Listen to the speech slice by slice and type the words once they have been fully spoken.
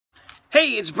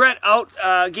Hey, it's Brett out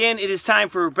again. It is time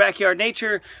for Backyard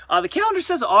Nature. The calendar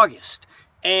says August,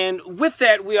 and with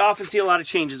that we often see a lot of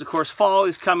changes. Of course, fall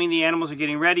is coming, the animals are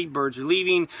getting ready, birds are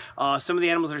leaving, some of the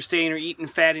animals that are staying are eating,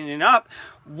 fattening up.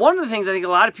 One of the things I think a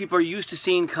lot of people are used to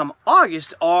seeing come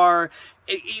August are,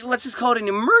 let's just call it an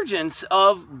emergence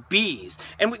of bees.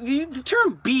 And the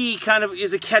term bee kind of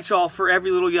is a catch-all for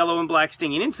every little yellow and black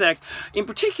stinging insect. In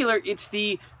particular, it's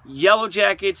the yellow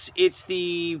jackets, it's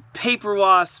the paper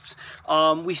wasps.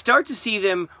 We start to see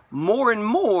them more and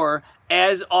more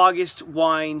as August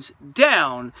winds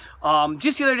down.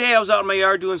 Just the other day I was out in my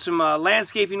yard doing some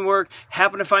landscaping work,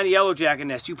 happened to find a yellow jacket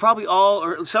nest. You probably all,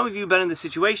 or some of you have been in this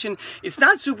situation. It's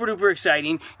not super duper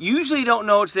exciting. Usually you don't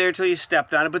know it's there until you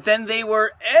stepped on it, but then they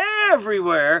were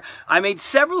everywhere. I made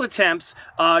several attempts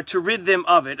to rid them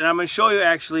of it, and I'm going to show you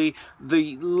actually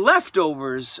the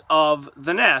leftovers of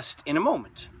the nest in a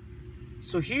moment.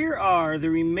 So here are the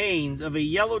remains of a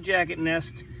yellow jacket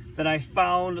nest that I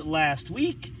found last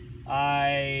week.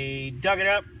 I dug it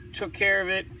up, took care of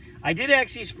it. I did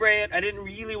actually spray it. I didn't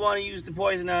really want to use the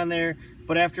poison on there,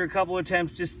 but after a couple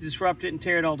attempts just to disrupt it and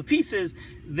tear it all to pieces,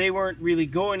 they weren't really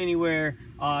going anywhere.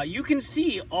 You can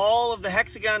see all of the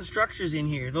hexagon structures in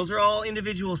here. Those are all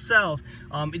individual cells.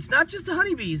 It's not just the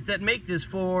honeybees that make this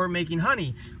for making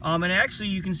honey. And actually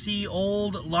you can see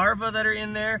old larvae that are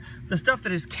in there. The stuff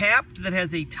that is capped, that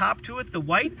has a top to it, the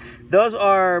white, those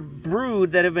are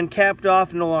brood that have been capped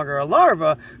off, no longer a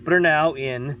larva, but are now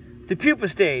in the pupa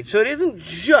stage. So it isn't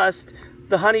just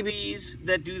the honeybees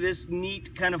that do this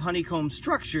neat kind of honeycomb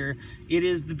structure. It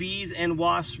is the bees and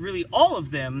wasps, really all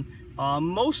of them,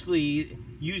 mostly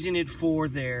using it for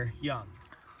their young.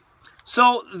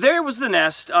 So there was the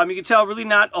nest. You can tell really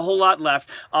not a whole lot left.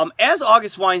 As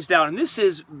August winds down, and this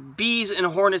is bees and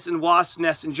hornets and wasp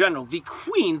nests in general, the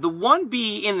queen, the one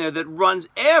bee in there that runs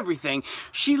everything,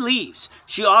 she leaves.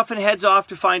 She often heads off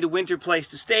to find a winter place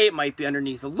to stay. It might be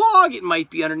underneath a log, it might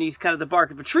be underneath kind of the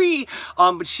bark of a tree,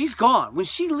 but she's gone. When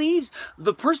she leaves,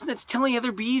 the person that's telling the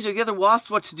other bees or the other wasps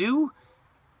what to do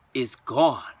is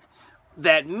gone.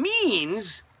 That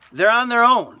means they're on their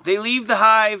own. They leave the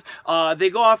hive, they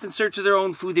go off in search of their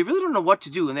own food. They really don't know what to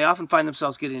do, and they often find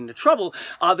themselves getting into trouble.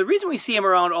 The reason we see them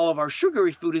around all of our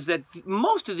sugary food is that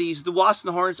most of these, the wasps and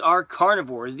the hornets, are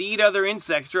carnivores. They eat other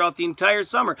insects throughout the entire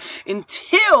summer,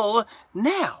 until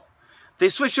now. They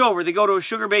switch over, they go to a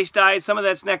sugar-based diet. Some of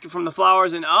that's nectar from the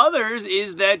flowers, and others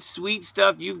is that sweet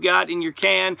stuff you've got in your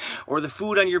can or the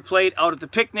food on your plate out at the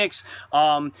picnics.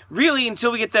 Really,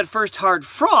 until we get that first hard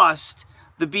frost,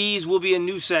 the bees will be a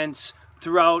nuisance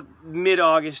throughout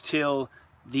mid-August till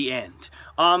the end.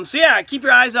 So yeah, keep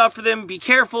your eyes out for them. Be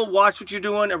careful. Watch what you're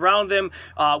doing around them.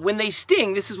 When they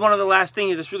sting, this is one of the last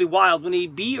things that's really wild. When a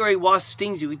bee or a wasp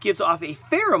stings you, it gives off a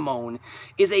pheromone,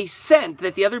 is a scent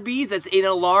that the other bees, that's an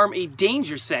alarm, a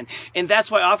danger scent. And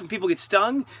that's why often people get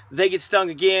stung. They get stung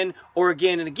again or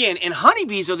again and again. And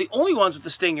honeybees are the only ones with the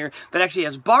stinger that actually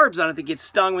has barbs on it that get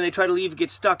stung. When they try to leave, it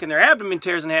gets stuck and their abdomen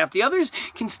tears in half. The others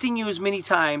can sting you as many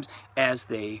times as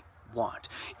they want.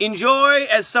 Enjoy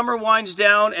as summer winds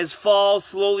down, as fall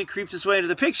slowly creeps its way into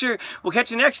the picture. We'll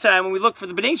catch you next time when we look for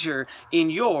the nature in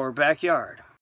your backyard.